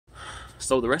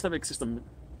So the Restavek system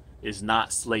is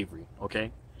not slavery,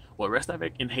 okay? What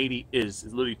Restavek in Haiti is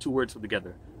literally two words put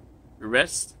together.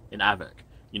 Rest and avec,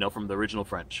 from the original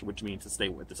French, which means to stay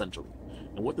with, essentially.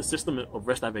 And what the system of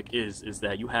Restavek is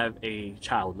that you have a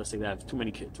child, let's say they have too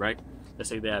many kids, right? Let's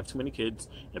say they have too many kids,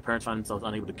 and the parents find themselves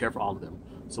unable to care for all of them.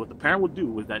 So what the parent will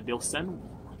do is that they'll send,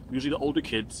 usually the older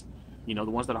kids, the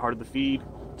ones that are harder to feed,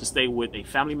 to stay with a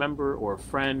family member or a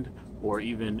friend or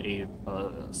even a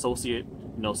associate,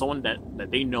 someone that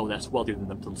they know that's wealthier than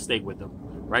them, to stay with them,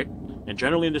 right? And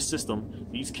generally in this system,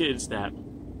 these kids that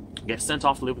get sent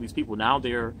off to live with these people, now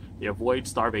they avoid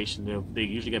starvation. They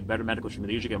usually get better medical treatment.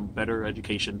 They usually get better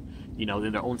education,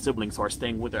 than their own siblings who are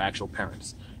staying with their actual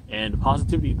parents. And the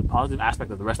positive aspect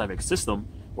of the Restavek system,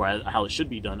 or how it should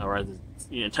be done, or as it's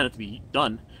intended to be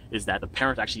done, is that the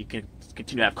parent actually can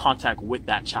continue to have contact with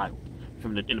that child.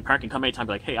 And the parent can come anytime and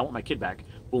be like, hey, I want my kid back.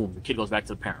 Boom, the kid goes back to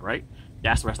the parent, right?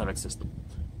 That's the Restavek system.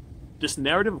 This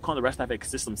narrative of calling the Restavek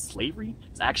system slavery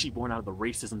is actually born out of the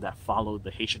racism that followed the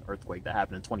Haitian earthquake that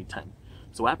happened in 2010.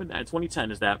 So what happened in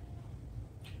 2010 is that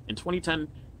in 2010,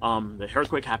 the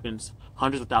earthquake happens,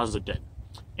 hundreds of thousands are dead.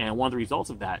 And one of the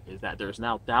results of that is that there's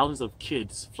now thousands of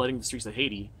kids flooding the streets of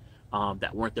Haiti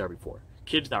that weren't there before.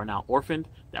 Kids that are now orphaned,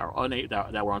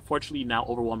 that were unfortunately now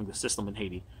overwhelming the system in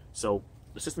Haiti. So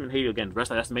the system in Haiti, again,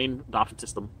 that's the main adoption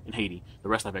system in Haiti, the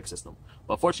Restavek system.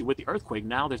 But unfortunately, with the earthquake,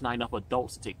 now there's not enough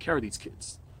adults to take care of these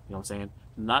kids. You know what I'm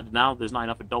saying? Now there's not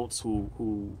enough adults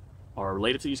who are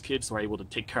related to these kids who are able to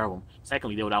take care of them.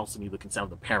 Secondly, they would also need the consent of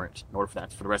the parent in order for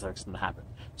the Restavek system to happen.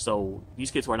 So these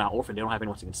kids who are now orphaned, they don't have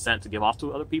anyone to consent to give off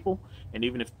to other people. And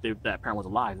even if that parent was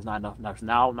alive, there's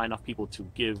not enough people to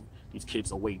give these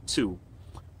kids away to.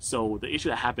 So the issue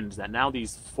that happened is that now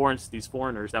these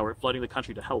foreigners that were flooding the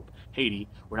country to help Haiti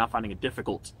were now finding it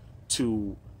difficult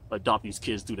to adopt these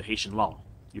kids due to Haitian law.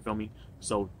 You feel me?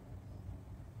 So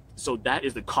that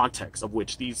is the context of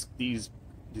which these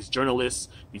journalists,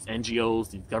 these NGOs,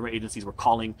 these government agencies were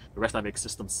calling the Restavek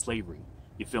system slavery.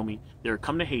 You feel me? They're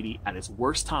coming to Haiti at its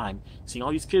worst time, seeing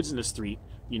all these kids in the street.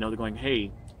 They're going,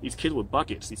 hey, these kids with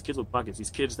buckets, these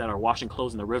kids that are washing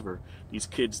clothes in the river, these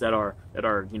kids that are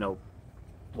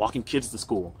walking kids to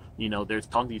school. They're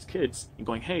talking to these kids and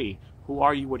going, hey, who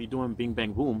are you? What are you doing? Bing,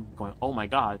 bang, boom. Going, oh my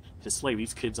God, it's slavery.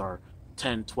 These kids are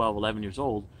 10, 12, 11 years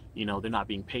old. They're not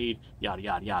being paid, yada,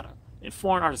 yada, yada. And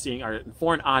foreign eyes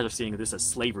are seeing this as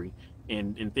slavery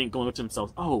and going up to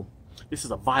themselves, oh, this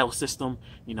is a vile system.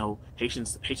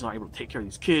 Haitians aren't able to take care of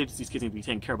these kids. These kids need to be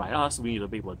taken care of by us. We need to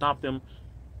be able to adopt them.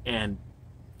 And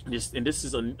this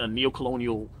is a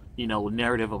neo-colonial,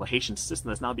 narrative of a Haitian system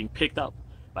that's now being picked up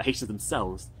by Haitians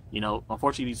themselves.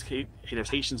 Unfortunately, there's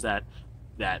Haitians that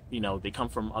they come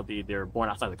from, they're born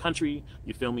outside the country,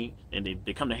 you feel me, and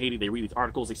they come to Haiti, they read these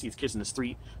articles, they see these kids in the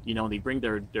street, and they bring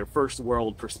their first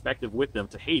world perspective with them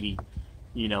to Haiti,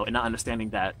 and not understanding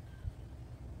that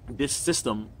this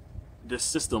system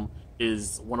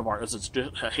is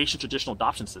a Haitian traditional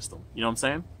adoption system. You know what I'm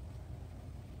saying?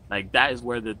 Like that is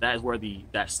where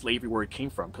that slavery word came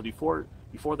from. Because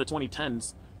before the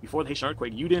 2010s, before the Haitian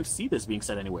earthquake, you didn't see this being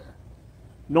said anywhere.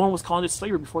 No one was calling it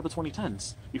slavery before the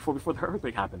 2010s, before the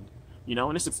earthquake happened.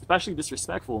 And it's especially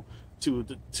disrespectful to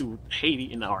Haiti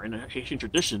in our Haitian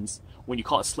traditions when you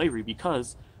call it slavery,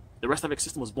 because the Restavek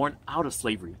system was born out of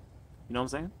slavery. You know what I'm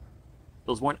saying? It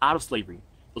was born out of slavery.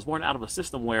 It was born out of a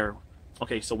system where,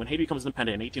 okay, so when Haiti becomes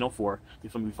independent in 1804, you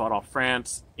feel me, we fought off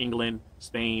France, England,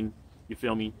 Spain, you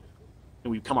feel me,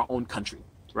 and we become our own country,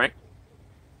 right?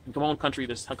 We become our own country,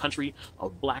 this country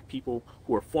of black people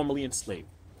who are formerly enslaved.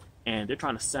 And they're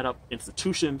trying to set up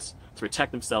institutions to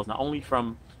protect themselves, not only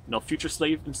from future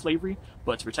slavery,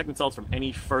 but to protect themselves from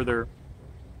any further,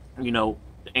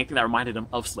 anything that reminded them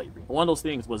of slavery. But one of those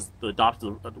things was the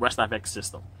Restavek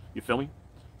system. You feel me?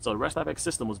 So the Restavek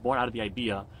system was born out of the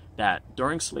idea that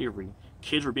during slavery,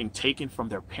 kids were being taken from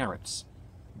their parents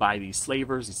by these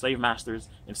slavers, these slave masters,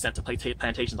 and sent to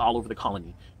plantations all over the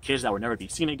colony. Kids that would never be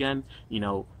seen again,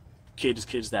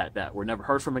 kids that were never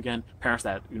heard from again, parents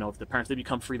that, if the parents did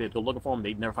become free, they'd go looking for them,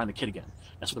 they'd never find the kid again.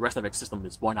 That's what the Restavek system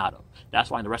is born out of. That's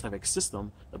why in the Restavek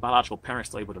system, the biological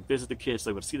parents are able to visit the kid,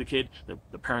 so able to see the kid,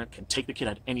 the parent can take the kid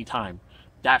at any time.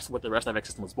 That's what the Restavek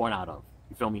system was born out of.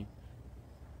 You feel me?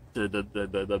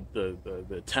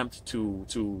 The attempt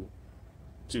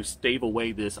to stave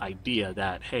away this idea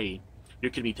that, hey, your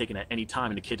kid can be taken at any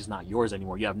time and the kid is not yours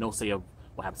anymore. You have no say of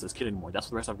what happens to this kid anymore. That's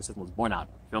what the rest of the system was born out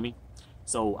of. Feel me?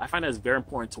 So I find that it's very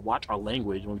important to watch our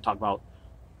language when we talk about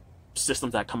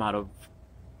systems that come out of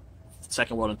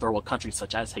second world and third world countries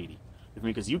such as Haiti.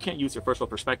 Because you can't use your first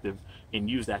world perspective and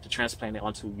use that to transplant it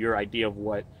onto your idea of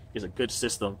what is a good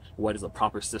system, what is a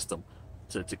proper system.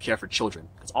 to care for children,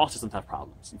 because all systems have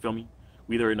problems. You feel me?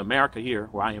 We either in America here,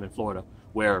 where I am in Florida,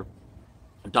 where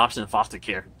adoption and foster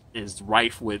care is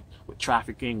rife with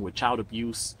trafficking, with child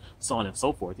abuse, so on and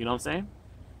so forth. You know what I'm saying?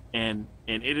 And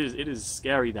it is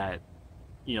scary that,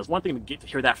 you know, it's one thing to get to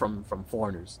hear that from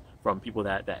foreigners, from people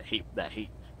that hate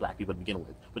black people to begin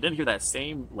with, but then hear that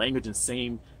same language and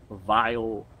same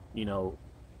vile, you know,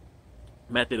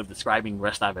 method of describing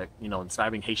Restavek, you know,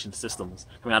 describing Haitian systems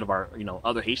coming out of our, you know,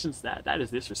 other Haitians, that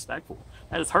is disrespectful.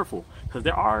 That is hurtful, because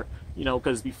there are, you know,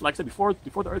 because like I said before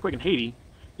the earthquake in Haiti,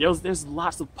 there's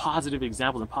lots of positive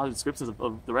examples and positive descriptions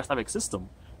of the Restavek system.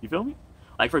 You feel me?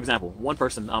 Like, for example, one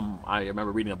person I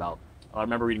remember reading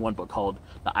one book called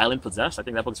The Island Possessed. I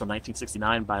think that book's from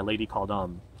 1969 by a lady called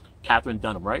Katherine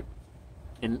Dunham, right?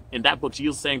 In that book, she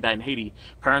was saying that in Haiti,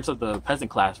 parents of the peasant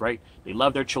class, right, they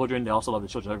love their children. They also love the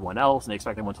children of everyone else, and they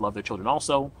expect everyone to love their children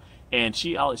also. And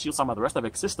she was talking about the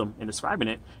Restavek system and describing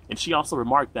it. And she also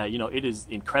remarked that, you know, it is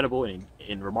incredible and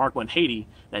remarkable in Haiti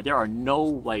that there are no,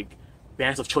 like,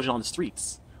 bands of children on the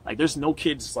streets. Like, there's no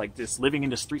kids, like, just living in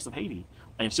the streets of Haiti.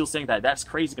 And she was saying that that's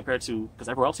crazy compared to, because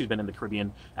everywhere else she's been in the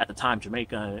Caribbean at the time,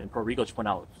 Jamaica and Puerto Rico, she pointed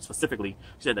out specifically,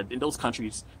 she said that in those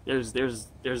countries,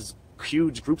 there's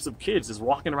huge groups of kids just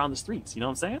walking around the streets. You know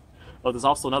what I'm saying? Oh, there's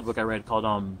also another book I read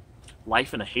called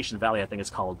Life in a Haitian Valley, I think it's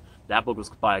called. That book was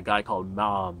by a guy called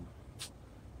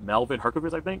Melville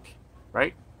Herskovits, I think,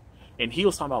 right? And he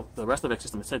was talking about the Restavek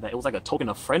system and said that it was like a token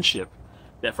of friendship,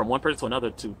 that from one person to another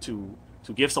to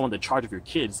give someone the charge of your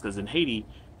kids, because in Haiti,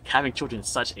 having children is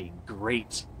such a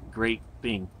great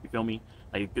thing. You feel me?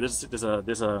 Like, there's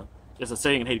a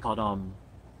saying in Haiti called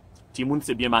 "Timoun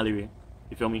c'est bien malheureux."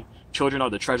 You feel me? Children are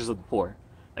the treasures of the poor.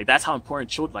 Like, that's how important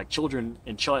children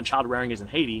and child rearing is in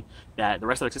Haiti. That the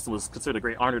Restavek system was considered a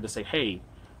great honor to say, hey,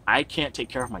 I can't take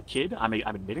care of my kid. I'm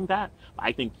admitting that, but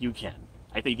I think you can.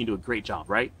 I think you can do a great job,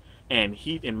 right? And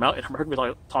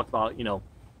Herskovits talked about, you know,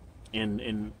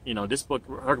 in you know, this book,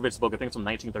 Herskovits' book, I think it's from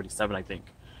 1937, I think.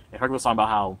 And Herskovits was talking about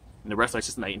how in the Restavek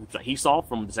system that he saw,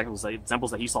 from the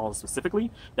examples that he saw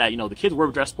specifically, that, you know, the kids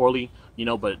were dressed poorly, you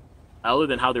know, but other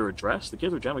than how they were dressed, the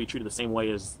kids were generally treated the same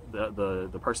way as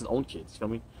the person's own kids. You feel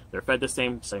me? They're fed the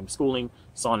same schooling,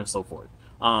 so on and so forth.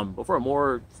 But for a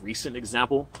more recent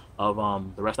example of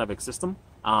the Restavek system,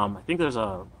 I think there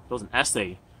was an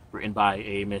essay written by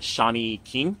a Miss Shani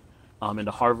King in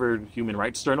the Harvard Human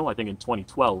Rights Journal, I think in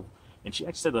 2012, and she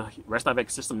actually said the Restavek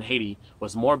system in Haiti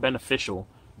was more beneficial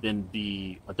than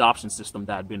the adoption system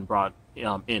that had been brought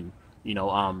in. You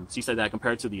know, she said that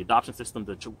compared to the adoption system,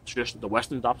 the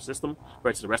Western adoption system,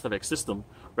 compared to the Restavek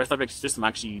system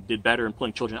actually did better in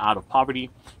pulling children out of poverty.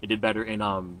 It did better in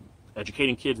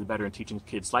educating kids, did better in teaching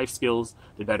kids life skills,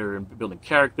 did better in building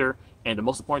character, and the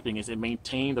most important thing is it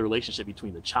maintained the relationship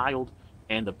between the child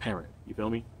and the parent. You feel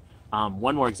me?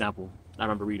 One more example I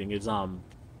remember reading is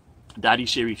Dady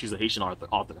Cheryl. She's a Haitian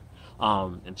author.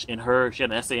 And she had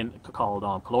an essay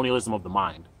called Colonialism of the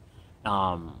Mind.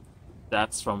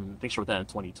 That's from, I think she wrote that in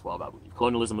 2012, I believe.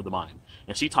 Colonialism of the Mind.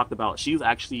 And she talked about, she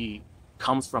actually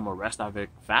comes from a Restavek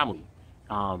family.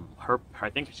 I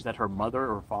think she said her mother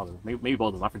or father, maybe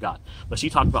both of them, I forgot. But she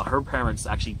talked about her parents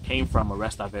actually came from a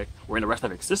Restavek, or in a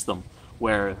Restavek system,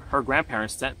 where her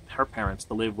grandparents sent her parents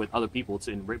to live with other people,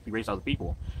 to be raised by other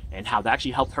people, and how that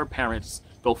actually helped her parents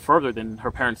go further than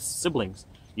her parents' siblings.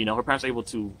 You know, her parents were able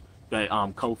to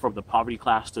come from the poverty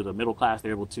class to the middle class.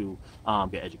 They're able to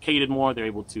get educated more. They're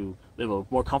able to live a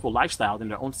more comfortable lifestyle than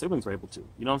their own siblings were able to.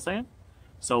 You know what I'm saying?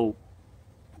 So,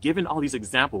 given all these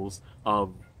examples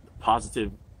of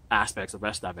positive aspects of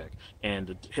Restavek and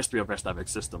the history of Restavek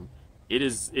system, it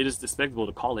is despicable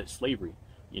to call it slavery.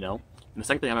 You know. And the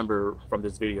second thing I remember from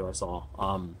this video I saw,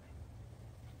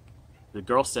 the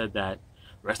girl said that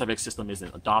Restavek system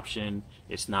isn't adoption,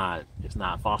 it's not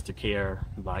foster care,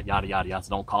 yada yada yada, so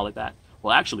don't call it that.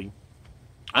 Well, actually,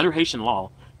 under Haitian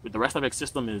law, the Restavek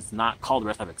system is not called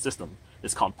the Restavek system.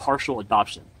 It's called partial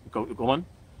adoption. Go on?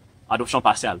 Adoption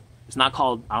partielle. It's not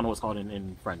called, I don't know what it's called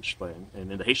in French, but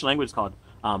in the Haitian language it's called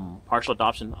partial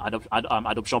adoption,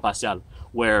 adoption partielle,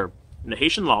 where in the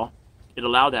Haitian law, it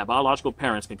allowed that biological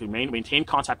parents can maintain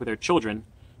contact with their children,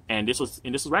 and this was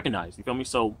recognized. You feel me?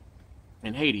 So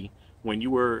in Haiti, when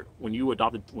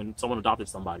someone adopted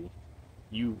somebody,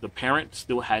 the parent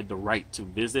still had the right to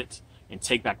visit and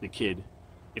take back the kid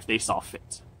if they saw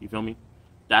fit. You feel me?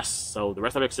 So the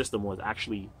Restavek system was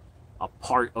actually a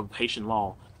part of Haitian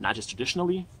law, not just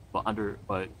traditionally, but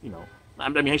you know, I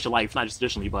mean Haitian life, not just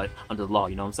traditionally, but under the law.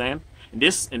 You know what I'm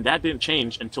saying? And that didn't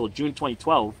change until June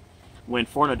 2012. When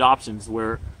foreign adoptions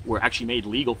were actually made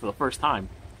legal for the first time,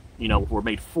 you know, were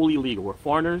made fully legal, where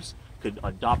foreigners could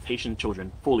adopt Haitian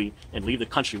children fully and leave the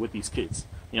country with these kids.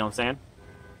 You know what I'm saying?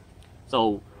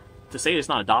 So to say it's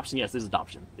not adoption, yes, it is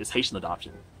adoption. It's Haitian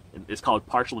adoption. It's called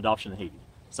partial adoption in Haiti.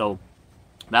 So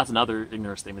that's another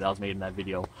ignorant statement that was made in that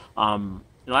video. The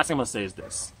last thing I'm going to say is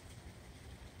this.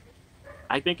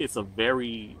 I think it's a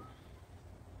very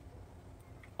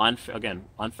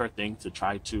unfair thing to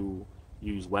try to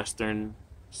use Western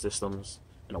systems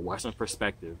and a Western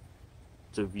perspective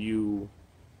to view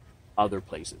other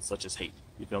places, such as Haiti.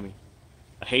 You feel me?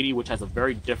 Haiti, which has a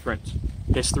very different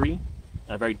history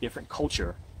and a very different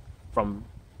culture from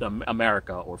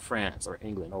America or France or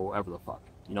England or wherever the fuck.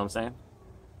 You know what I'm saying?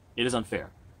 It is unfair.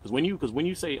 Because when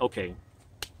you say, okay,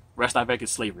 Restavek is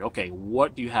slavery, okay,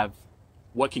 what do you have?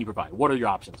 What can you provide? What are your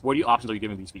options? What options are you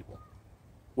giving these people?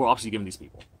 What options are you giving these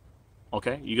people?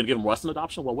 Okay, you're gonna give them Western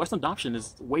adoption? Well, Western adoption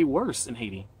is way worse in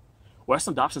Haiti.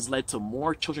 Western adoption has led to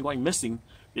more children going missing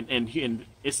in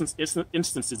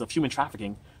instances of human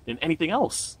trafficking than anything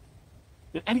else.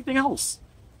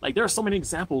 Like, there are so many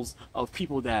examples of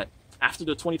people that after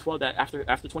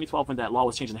 2012, when that law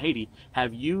was changed in Haiti,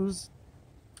 have used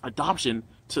adoption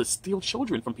to steal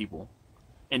children from people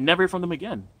and never hear from them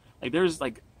again. Like, there's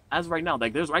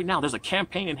a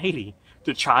campaign in Haiti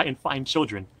to try and find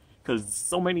children because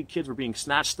so many kids were being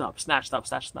snatched up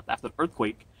after the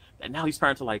earthquake that now these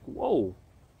parents are like, whoa,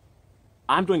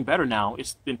 I'm doing better now.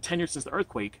 It's been 10 years since the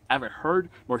earthquake. I haven't heard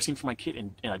nor seen from my kid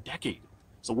in a decade.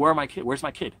 So where's my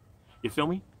kid? You feel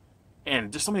me?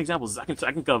 And there's so many examples. I can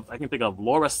think of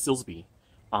Laura Silsby.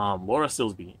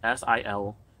 Silsby,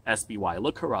 Silsby.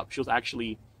 Look her up. She was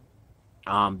actually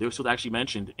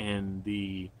mentioned in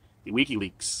the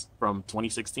WikiLeaks from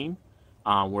 2016,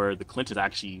 where the Clintons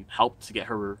actually helped to get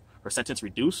her sentence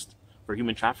reduced for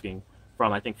human trafficking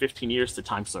from, I think, 15 years to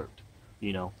time served.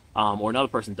 You know, or another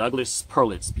person, Douglas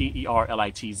Perlitz,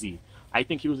 Perlitz. I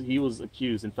think he was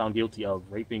accused and found guilty of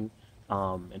raping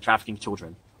and trafficking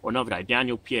children. Or another guy,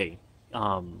 Daniel Pie.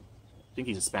 I think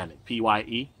he's Hispanic.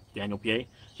 Pye, Daniel Pie.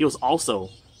 He was also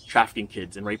trafficking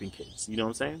kids and raping kids. You know what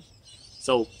I'm saying?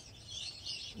 So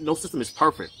no system is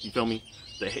perfect. You feel me?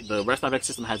 The Restavek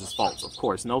system has its faults, of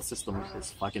course. No system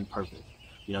is fucking perfect.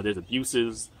 You know, there's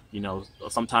abuses. You know,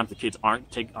 sometimes the kids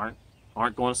aren't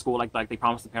going to school like they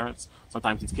promised the parents.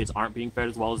 Sometimes these kids aren't being fed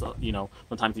as well as,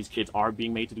 sometimes these kids are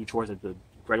being made to do chores that the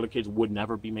regular kids would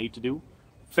never be made to do.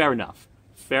 Fair enough.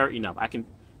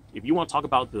 If you want to talk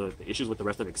about the issues with the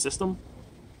Restavek system,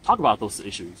 talk about those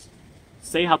issues.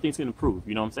 Say how things can improve,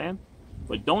 you know what I'm saying?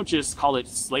 But don't just call it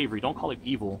slavery. Don't call it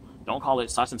evil. Don't call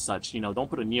it such and such. You know, don't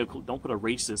put a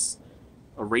racist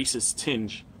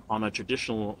tinge on a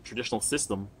traditional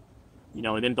system, you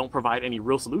know, and then don't provide any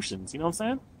real solutions. You know what I'm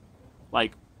saying?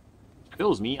 Like, if it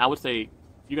was me, I would say, if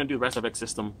you're going to do the Restavek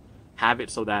system, have it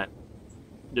so that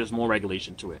there's more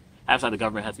regulation to it. Outside, the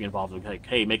government has to be involved with, like,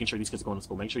 hey, making sure these kids are going to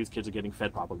school, make sure these kids are getting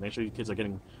fed properly, make sure these kids are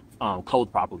getting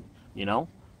clothed properly, you know?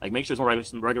 Like, make sure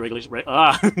there's more regulation,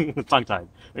 tongue-tied.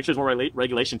 Make sure there's more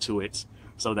regulation to it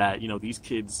so that, you know, these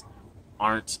kids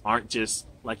aren't just,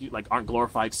 aren't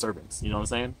glorified servants, you know what I'm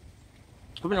saying?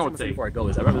 Something I would say before I go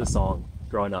is, I remember this song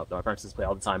growing up that my parents used to play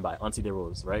all the time by Auntie De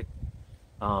Rose, right?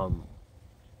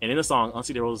 And in the song,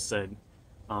 Auntie De Rose said,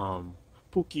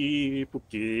 Pouki,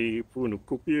 pouki, pour nous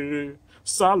couper,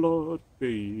 salade,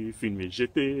 pays, fin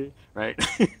végété, right?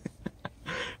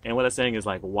 And what I'm saying is,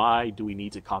 like, why do we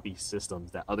need to copy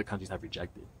systems that other countries have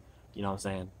rejected? You know what I'm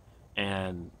saying?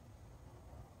 And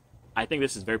I think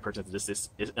this is very pertinent to this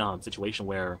situation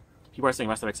where people are saying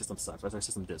Restavek system sucks, Restavek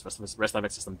system this,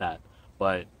 Restavek system that.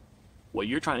 But what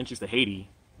you're trying to introduce to Haiti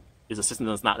is a system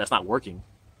that's not working.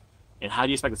 And how do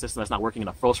you expect a system that's not working in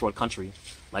a first world country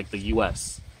like the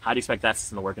U.S.? How do you expect that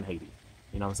system to work in Haiti?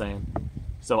 You know what I'm saying?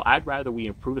 So I'd rather we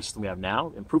improve the system we have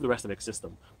now, improve the Restavek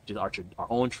system, which is our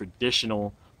own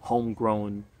traditional,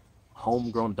 homegrown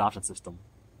adoption system,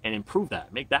 and improve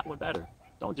that, make that one better.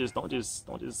 Don't just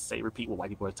repeat what white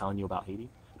people are telling you about Haiti.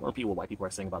 Don't repeat what white people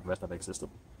are saying about the Restavek system.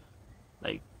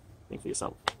 Like, think for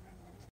yourself.